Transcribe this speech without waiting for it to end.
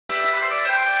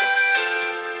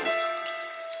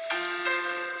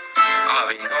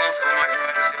be going for my girl,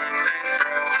 it's feeling lit,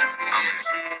 bro. I'm a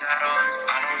G, I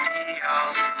don't need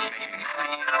y'all. Baby,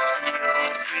 money,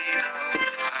 I feel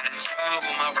I had a talk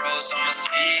with my bros, I'ma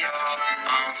see y'all.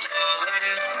 I'm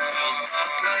flawless,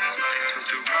 fuckless. They took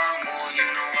the wrong move, you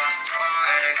know I saw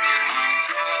it. I'm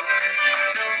flawless,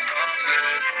 feel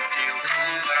fuckless. Feel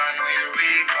cool, but I know you're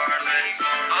regardless.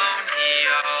 I don't see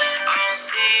y'all, I don't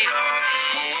see y'all.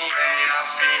 Move away, I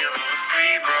feel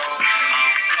free, bro.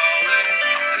 I'm flawless,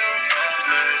 feel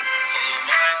fuckless. Follow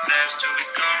my steps to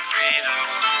become free, though.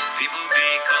 People be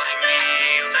calling me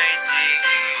lazy,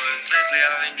 but lately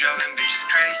I've been driving bitches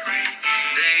crazy.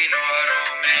 They know I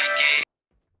don't make it.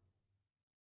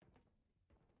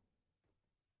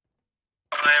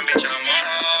 Bitch, I'm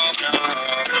all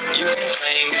now. You ain't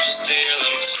playing, bitch, still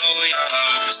I'm so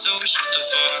young. So shut the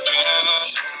fuck up.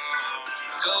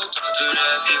 Go talk to the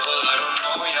people I don't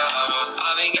know, y'all.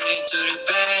 I've been getting to the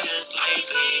best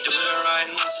lately. Do the right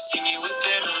moves to see me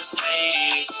whipping on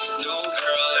Mercedes. No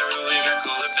girl, every week I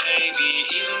call her baby.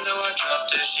 Even though I dropped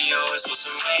her, she always wants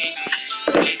a maybe.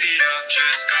 Keep it up,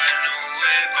 just gotta know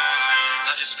it,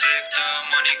 I just flipped up,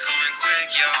 money coming quick,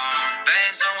 y'all.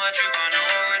 Bands on my drip, I know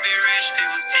I would be rich.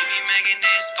 People see me making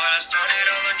this, but I started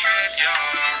all a trip,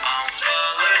 y'all. I'm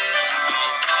flawless,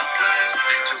 I'm fuckless.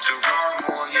 They took the wrong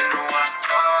move, you know I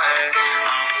saw it.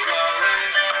 I'm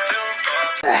flawless, feel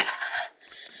fuckless.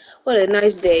 What a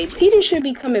nice day. Peter should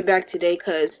be coming back today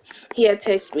because he had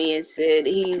texted me and said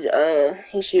he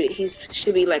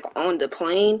should be like on the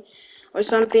plane or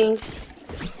something.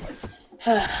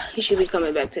 He should be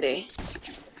coming back today.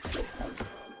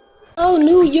 Oh,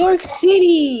 New York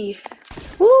City!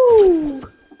 Woo!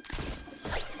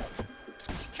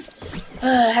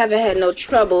 Haven't had no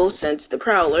trouble since the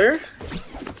Prowler.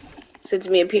 Since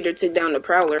me and Peter took down the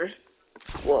Prowler.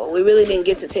 Well, we really didn't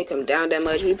get to take him down that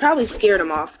much. We probably scared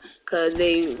him off because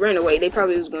they ran away. They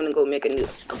probably was going to go make a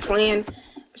plan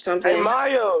or something. Hey,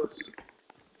 Miles.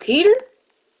 Peter?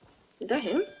 Is that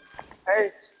him?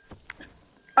 Hey.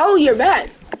 Oh, you're back.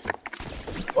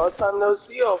 Long time no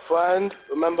see, old friend.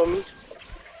 Remember me?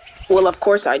 Well, of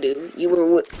course I do. You were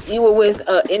with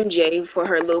MJ for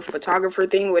her little photographer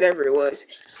thing, whatever it was.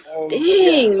 Dang,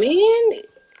 yeah. man.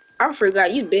 I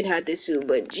forgot you'd been had this suit,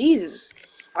 but Jesus.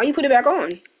 Why you put it back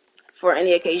on? For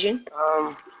any occasion?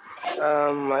 I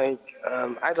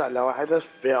don't know. I just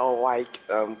feel like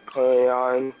putting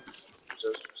on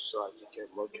just so I can get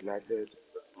more connected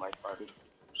with my friend.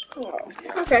 So, Oh,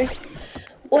 yeah. okay.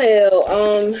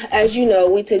 Well, as you know,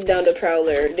 we took down the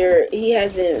Prowler. He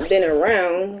hasn't been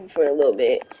around for a little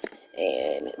bit,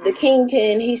 and the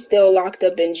Kingpin, he's still locked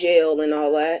up in jail and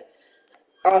all that.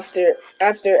 After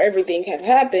everything had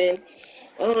happened,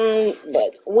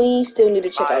 but we still need to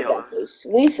check out that place.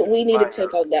 We need to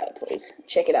check out that place.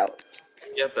 Check it out.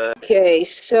 Yep. Okay,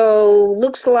 so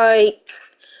looks like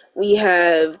we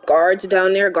have guards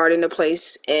down there guarding the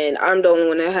place, and I'm the only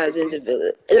one that has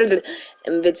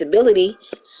invincibility.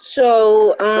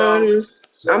 So, I'm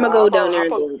gonna go down there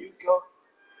and go. You go?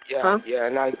 Yeah, Huh? yeah,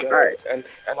 and I go All right, and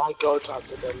I go talk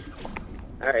to them.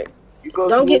 all right. You go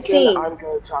Don't get sneak in, seen. I'm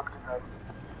gonna talk to them.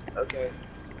 Okay.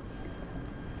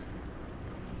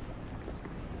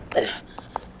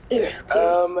 Okay.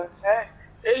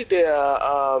 Hey there,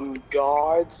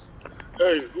 guards.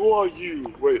 Hey, who are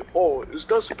you? Wait, oh, is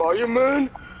that Spider-Man?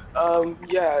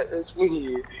 Yeah, it's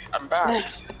me. I'm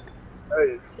back.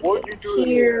 Hey, what you doing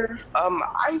here? Here.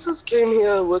 I just came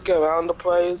here to look around the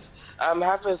place. Haven't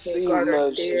Okay, seen guard right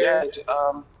much there. yet.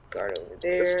 Guard over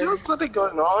There's there. still something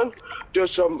going on.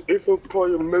 There's some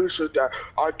information that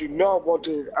I do not want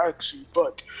to ask you,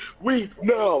 but leave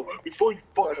now before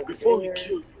Guard over before we there.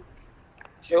 kill you.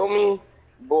 Kill me?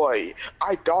 Boy,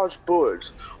 I dodge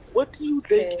bullets. What do you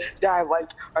think Okay. that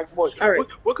what? All right.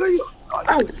 What kind of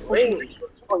Oh, wait,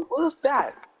 what is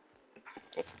that?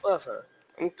 Whatever.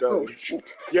 I'm oh going.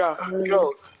 shoot. Yeah,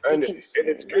 go. They And can't see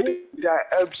it's me, good right?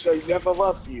 that MJ never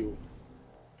left you.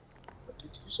 What did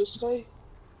you just say?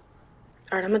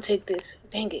 All right, I'm gonna take this.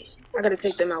 Dang it! I gotta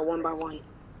take them out one by one.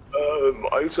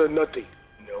 I said nothing.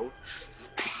 No.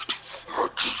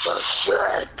 Shit.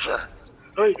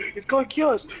 Hey, it's gonna kill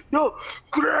us. No.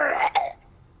 Okay.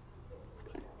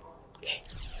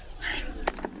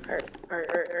 All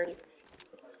right.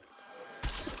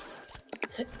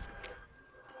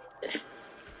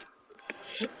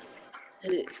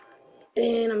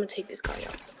 And I'm gonna take this guy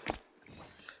out.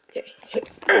 Okay.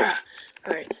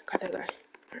 Alright, got that guy.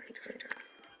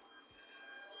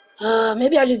 Alright.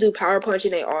 Maybe I just do power punch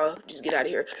and they all just get out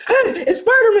of here. Hey, it's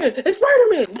Spider-Man! It's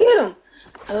Spider-Man! Get him!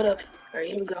 Hold up. Alright,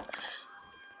 here we go.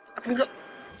 Here we go.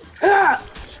 Ah!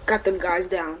 Got them guys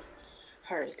down.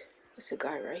 Alright. It's a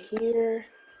guy right here.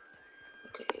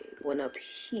 Okay, one up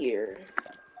here.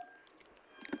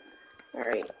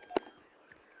 Alright.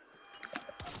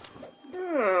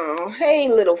 Oh, hey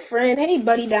little friend. Hey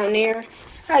buddy down there.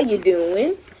 How you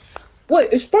doing?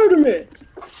 What, it's Spider-Man!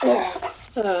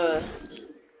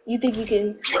 You think you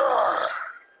can...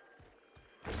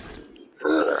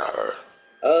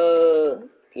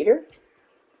 Peter?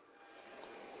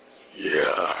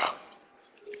 Yeah.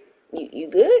 You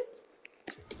good?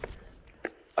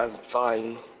 I'm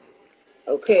fine.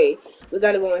 Okay, we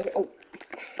gotta go in here. Oh,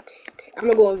 okay. I'm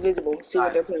gonna go invisible, see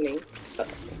what they're planning.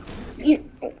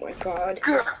 Oh my god.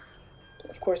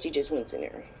 Of course he just went in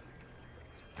there.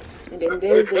 And then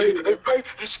there's the... Hey,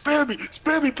 spare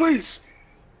me, please.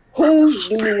 Who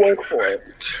do you work for?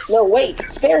 No, wait,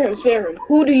 spare him.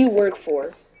 Who do you work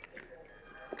for?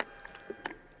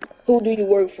 Who do you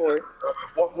work for?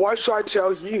 Why should I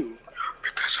tell you?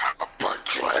 Because I'm a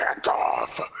bunch your hand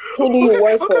off. Who do you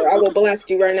work for? I will blast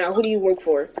you right now. Who do you work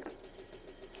for?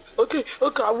 Okay,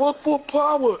 I work for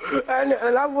Power, and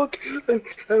I work, and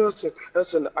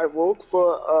listen, I work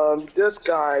for, this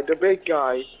guy, the big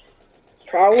guy.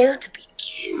 Prowler? To be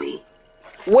kidding me.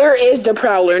 Where is the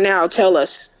Prowler now? Tell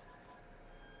us.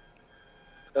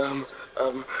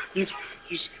 He's,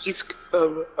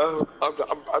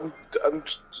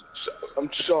 I'm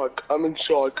shocked. I'm in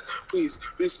shock. Please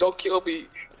don't kill me.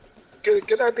 Get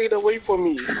that thing away from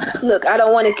me. Look, I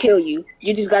don't want to kill you.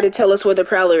 You just got to tell us where the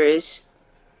Prowler is.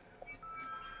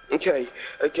 Okay,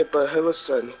 but hey,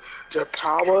 listen. The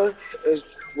Power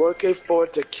is working for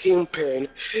the Kingpin,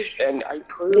 and I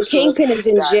The Kingpin is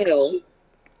in jail.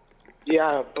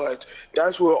 Yeah, but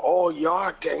that's what all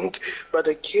y'all think. But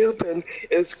the Kingpin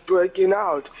is breaking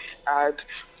out at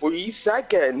 3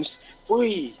 seconds.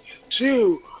 3,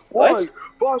 2, 1. What?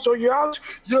 Boss, are you out?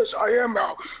 Yes, I am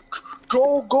out.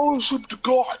 Go shoot the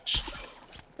guards.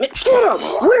 Shut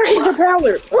up! Where is the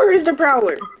Prowler? Where is the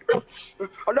Prowler?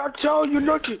 I'm not telling you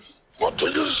nothing. What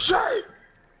did you say?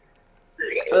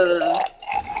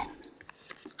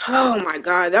 Oh my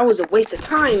god, that was a waste of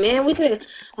time, man. We could have...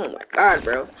 Oh my god,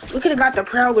 bro. We could have got the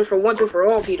Prowler for once and for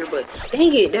all, Peter, but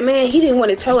dang it, that man, he didn't want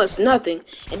to tell us nothing.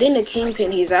 And then the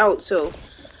Kingpin, he's out, so...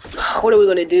 What are we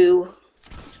gonna do?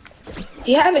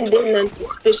 He haven't done nothing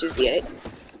suspicious yet.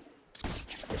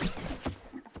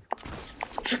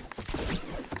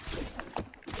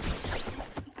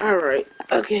 Alright,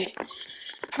 okay.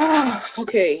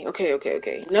 Okay.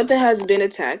 Nothing has been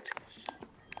attacked.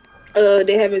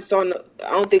 They haven't saw no,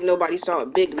 I don't think nobody saw a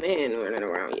big man running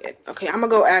around yet. Okay, I'm gonna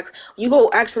go ask. You go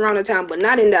ask around the town, but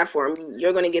not in that form.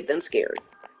 You're gonna get them scared.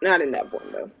 Not in that form,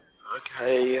 though.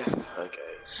 Okay.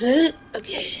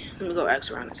 Okay, let me go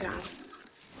ask around the town.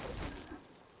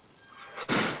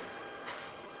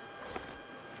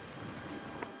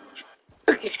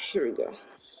 Okay, here we go.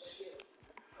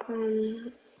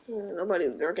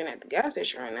 Nobody's working at the gas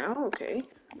station right now. Okay,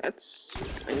 that's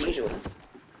unusual.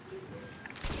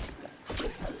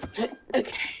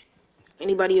 Okay.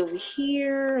 Anybody over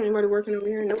here? Anybody working over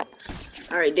here? Nope.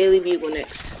 Alright, Daily Bugle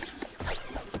next.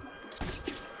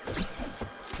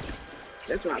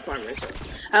 That's my apartment, so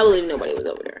I believe nobody was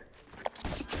over there.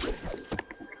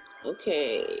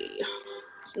 Okay.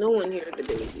 There's no one here at the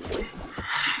Daily Bugle.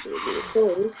 Daily Bugle's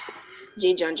closed.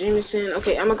 J. John Jameson.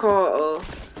 Okay, I'm gonna call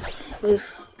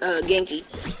Genki.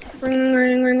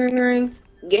 Ring.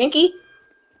 Genki?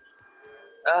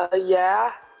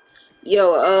 Yeah.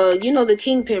 Yo, you know the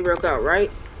Kingpin broke out, right?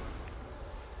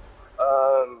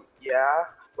 Yeah.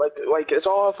 Like it's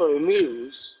all for the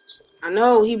news. I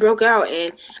know he broke out,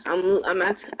 and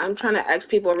I'm trying to ask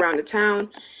people around the town,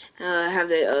 have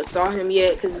they saw him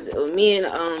yet? Because me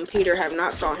and Peter have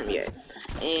not saw him yet,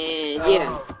 and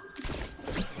yeah.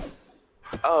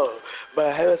 Oh,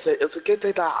 but hey, listen, it's a good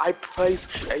thing that I placed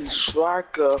a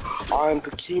tracker on the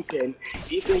Kingpin.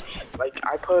 Even like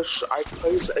I placed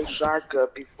a tracker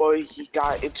before he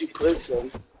got into prison.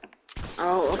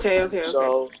 Oh, okay.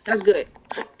 So That's good.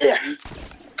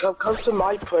 come to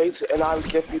my place and I'll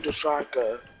give you the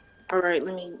tracker. Alright,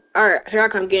 here I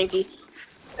come, Genki.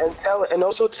 And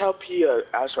also tell Pia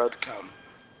as well to come.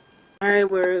 Alright,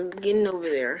 we're getting over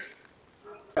there.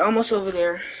 Almost over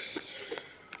there.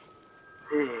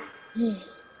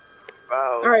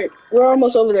 Wow. Alright, we're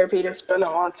almost over there, Peter. It's been a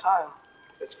long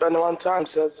time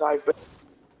since I've been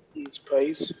in this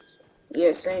place.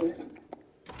 Yeah, same.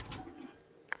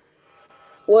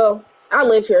 Well, I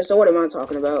live here, so what am I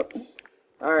talking about?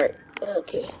 Alright,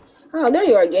 okay. Oh, there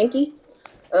you are, Genki.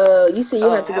 You said you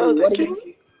had to go to what again?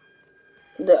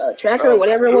 The tracker,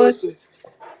 whatever it was?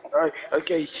 Alright,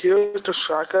 okay, here's the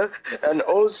tracker, and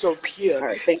also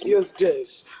Pia, here's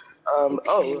this.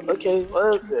 Okay,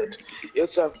 what is it?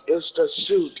 It's the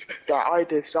suit that I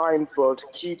designed for to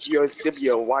keep your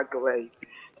sibling wide awake.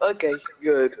 Okay,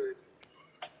 good.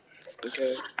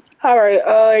 Okay. All right.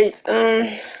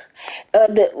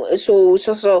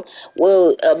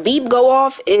 Will a beep go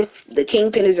off if the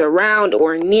kingpin is around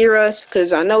or near us?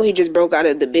 Because I know he just broke out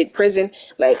of the big prison.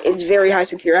 Like, it's very high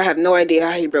secure. I have no idea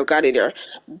how he broke out of there,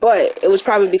 but it was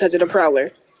probably because of the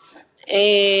prowler.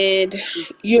 And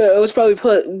yeah, it was probably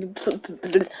because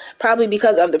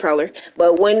of the prowler.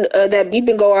 But when that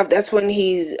beeping go off, that's when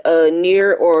he's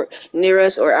near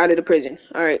us or out of the prison.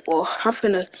 All right. Well, I'm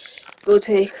gonna go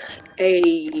take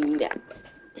a nap.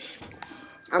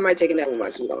 I might take a nap with my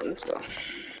suit on. So,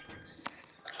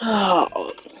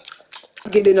 oh,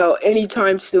 getting out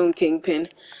anytime soon, Kingpin.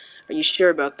 Are you sure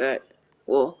about that?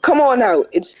 Well, come on out.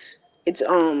 It's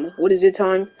what is it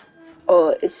time?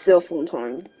 It's cell phone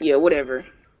time. Yeah, whatever.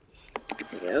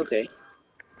 Yeah, okay.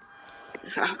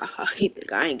 He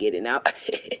think I ain't getting out.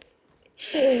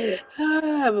 I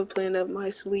have a plan up my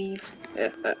sleeve.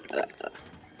 Guess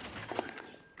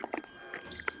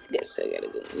I gotta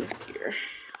go in here.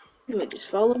 Let me just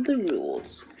follow the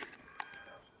rules.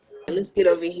 Let's get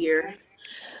over here.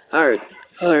 Alright.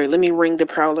 Alright, let me ring the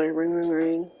prowler.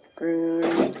 Ring.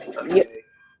 Yep. Okay.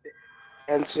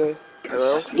 Answer.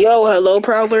 Hello? Yo, hello,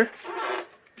 prowler.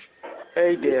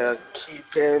 Hey there,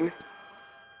 Kingpin.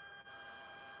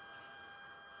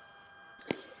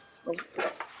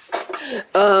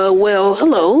 Well,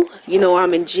 hello. You know,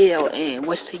 I'm in jail, and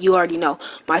you already know.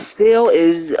 My cell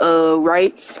is,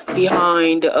 right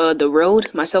behind, the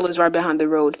road. My cell is right behind the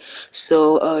road.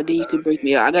 So, then you could break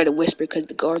me out. I gotta whisper because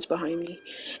the guard's behind me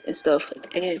and stuff.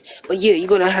 But yeah, you're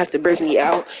gonna have to break me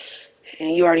out,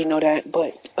 and you already know that.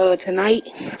 But, tonight,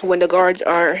 when the guards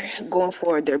are going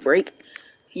for their break,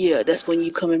 yeah, that's when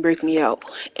you come and break me out.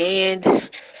 And,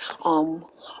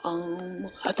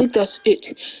 I think that's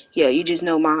it. Yeah, you just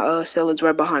know my cell is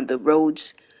right behind the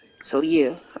roads. So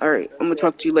yeah, all right. I'm gonna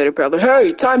talk to you later, Prowler.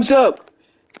 Hey, time's up.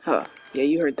 Huh? Yeah,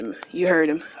 you heard them. You heard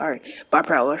him. All right, bye,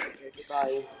 Prowler. Okay,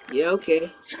 goodbye. Yeah, okay.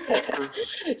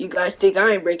 You guys think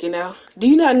I ain't breaking out? Do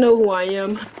you not know who I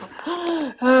am?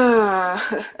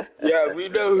 Ah. Yeah, we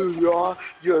know who you are.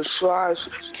 You're Slash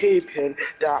Kingpin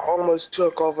that almost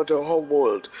took over the whole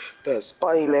world. But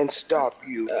Spider-Man stopped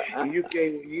you, and you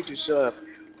gave what you deserve.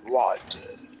 Right.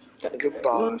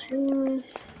 Goodbye.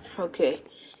 Okay.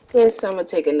 Guess I'm gonna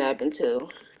take a nap until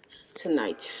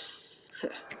tonight.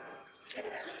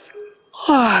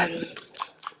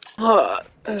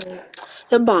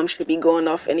 The bomb should be going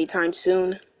off anytime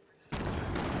soon.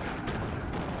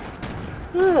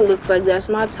 Oh, looks like that's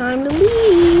my time to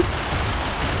leave.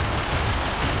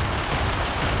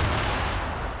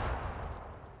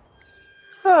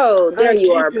 Oh, there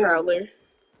you are, Prowler.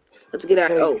 Let's get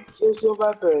out. Hey, Oh, here's your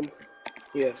weapon.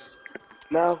 Yes.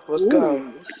 Now, let's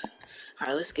go.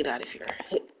 Alright, let's get out of here.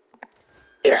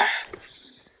 Yeah.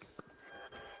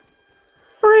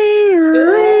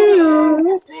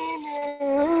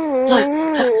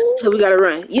 We gotta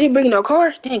run. You didn't bring no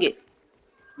car? Dang it.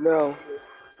 No.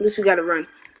 At least we gotta run.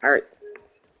 Alright.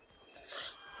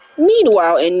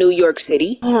 Meanwhile, in New York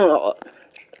City. Oh.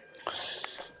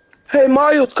 Hey,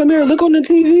 Miles, come here. Look on the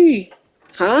TV.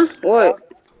 Huh? What?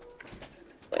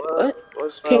 Wait, what?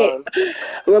 What's wrong?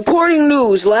 Reporting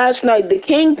news last night, the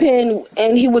Kingpin,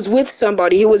 and he was with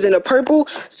somebody. He was in a purple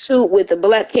suit with a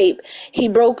black cape. He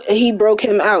broke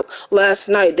him out last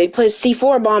night. They placed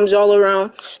C4 bombs all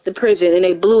around the prison and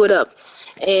they blew it up.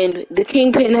 And the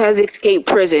Kingpin has escaped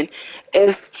prison.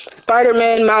 If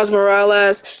Spider-Man, Miles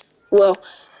Morales,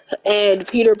 and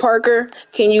Peter Parker,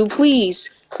 can you please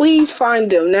find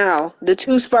them now? The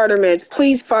two Spider-Mans,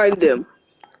 please find them.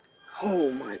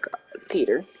 Oh my God,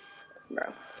 Peter,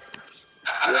 bro.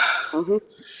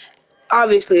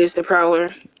 Obviously, it's the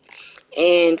Prowler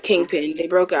and Kingpin. They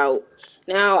broke out.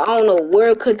 Now I don't know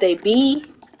where could they be,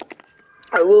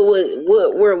 or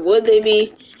where would they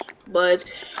be,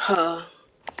 but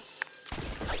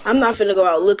I'm not finna go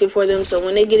out looking for them. So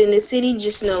when they get in the city,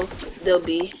 just know they'll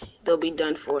be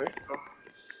done for.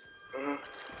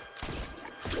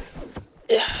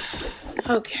 Yeah.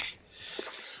 Okay.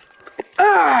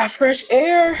 Fresh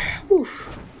air.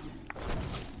 Oof.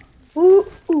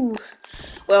 Ooh.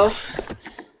 Well,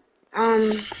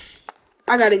 I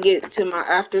gotta get to my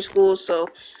after school, so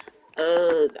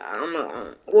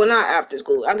well, not after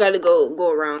school. I gotta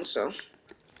go around, so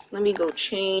let me go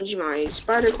change my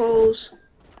spider clothes.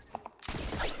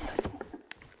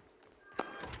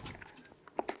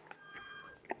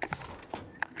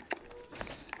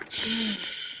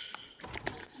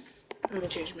 Let me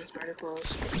change my spider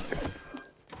clothes,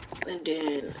 and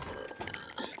then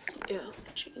yeah,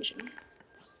 change them.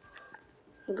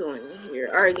 Go in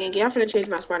here. All right, Genki, I'm finna change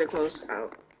my spider clothes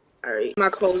out. All right, my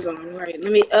clothes on. All right,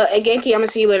 let me. Hey, Genki, I'm gonna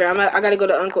see you later. I gotta go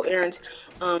to Uncle Aaron's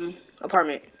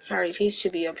apartment. All right, he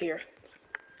should be up here.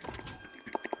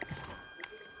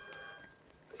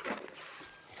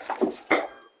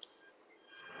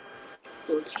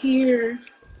 Go here.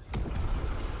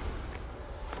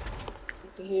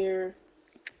 Over here.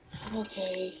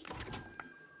 Okay.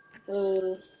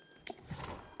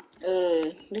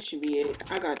 This should be it.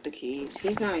 I got the keys.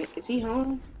 He's not. Is he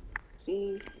home? Is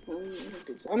he home? I don't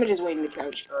think so. I'm gonna just wait on the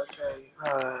couch. Okay.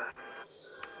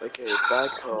 Okay, back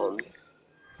home.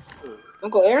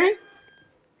 Uncle Aaron?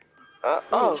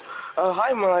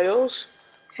 Hi, Miles.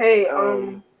 Hey,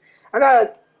 I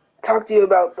gotta talk to you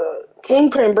about the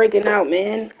Kingpin breaking out,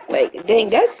 man. Like, dang,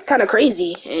 that's kind of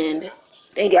crazy. And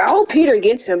dang, I hope Peter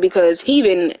gets him because he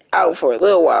been out for a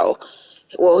little while.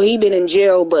 Well, he been in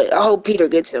jail, but I hope Peter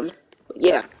gets him.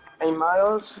 Yeah. Hey,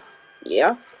 Miles.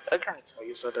 Yeah? I gotta tell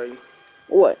you something.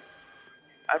 What?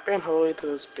 I've been holding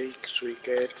this big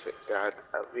secret that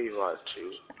I really want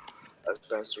to,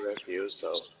 especially with you,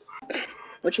 so.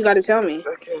 What you gotta tell me?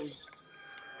 Okay.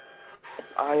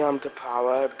 I am the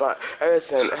power, but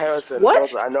Harrison,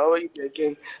 What? I know what you're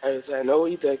thinking. Harrison, I know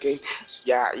what you're thinking.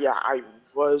 Yeah, I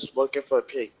was working for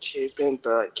Pig Keeping,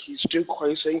 but he's too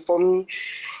crazy for me,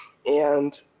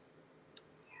 and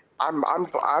I'm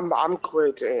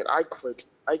quitting.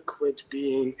 I quit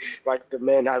being like the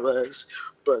man I was,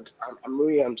 but I'm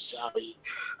sorry.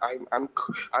 I'm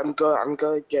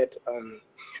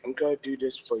gonna do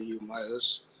this for you,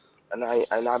 Miles. And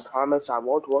I promise I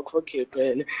won't work for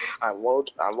Kipin. I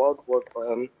won't work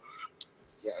for him.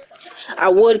 Yeah. I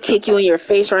would kick you in your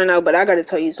face right now, but I gotta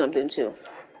tell you something too.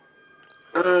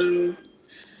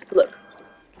 Look.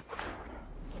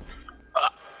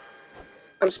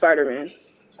 I'm Spider-Man.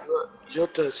 You're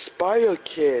the Spire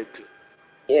Kid.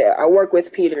 Yeah, I work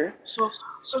with Peter. So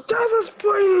that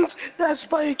explains that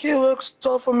Spire Kid looks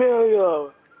so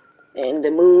familiar. And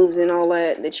the moves and all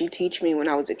that you teach me when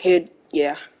I was a kid,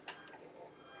 yeah.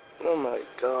 Oh my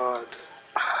God.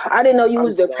 I didn't know you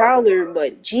was the sorry. Prowler,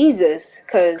 but Jesus,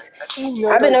 because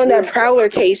I've been on that Prowler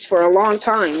case for a long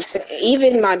time.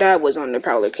 Even my dad was on the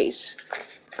Prowler case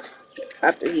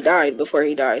before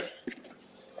he died.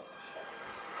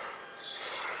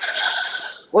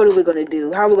 What are we going to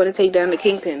do? How are we going to take down the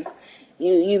Kingpin?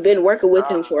 You've been working with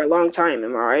him for a long time,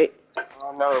 am I right?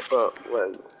 No, but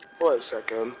wait a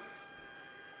second.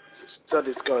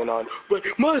 Something's going on. Wait,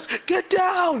 Muzz, get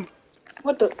down!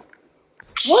 What the?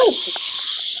 What?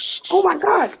 Oh my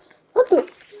God! What the?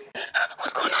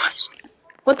 What's going on?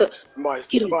 What the? Muzz,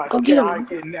 Get him! Muzz, Go get get out him! of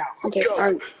here now. Okay, Go.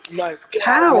 alright. Muzz, get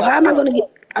How? out now. How am I gonna get?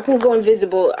 I can go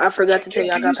invisible. I forgot to tell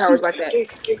you I got powers like that.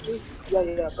 Get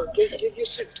your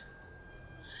suit.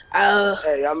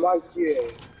 Hey, I'm right here.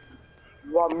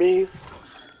 You want me?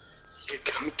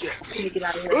 Come get Let me. me get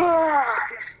out of here.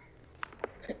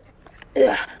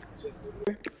 Ugh.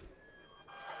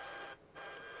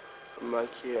 I'm right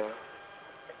here.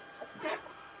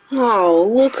 Oh,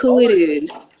 look who it is.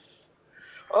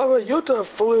 Oh, you're the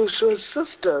foolish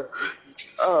sister.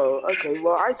 Oh, okay.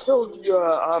 Well, I killed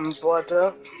your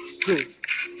brother.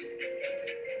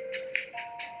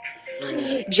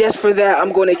 Just for that,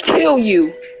 I'm gonna kill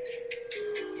you.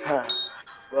 Huh.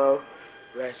 Well,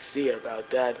 let's see about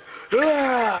that.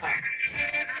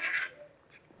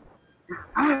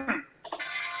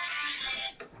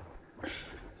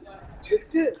 Take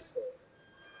this.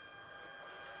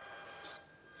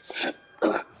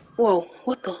 Whoa,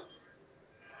 what the?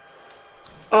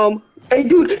 Hey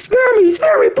dude, spare me,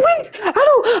 please! I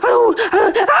don't want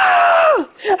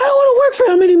to work for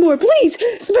him anymore. Please,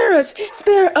 spare us,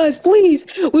 please.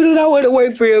 We do not want to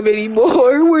work for him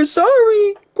anymore. We're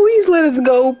sorry. Please let us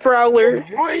go, Prowler.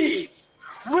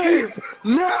 Leave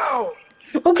now!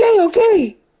 Okay.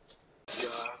 I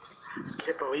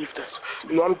can't believe this.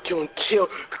 You know, I'm gonna kill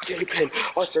the Kingpin.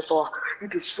 Once and for all, you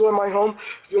destroy my home,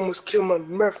 you almost kill my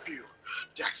nephew.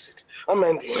 That's it. I'm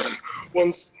ending him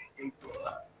once and for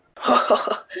all.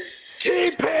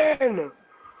 Kingpin!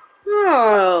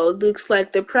 Oh, looks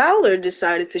like the Prowler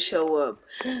decided to show up.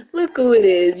 Look who it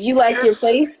is. You like your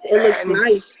place? It looks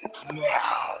nice.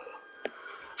 Now,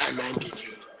 I'm ending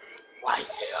you right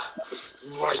here,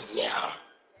 right now.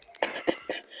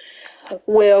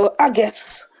 Well, I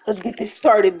guess let's get this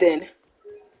started then.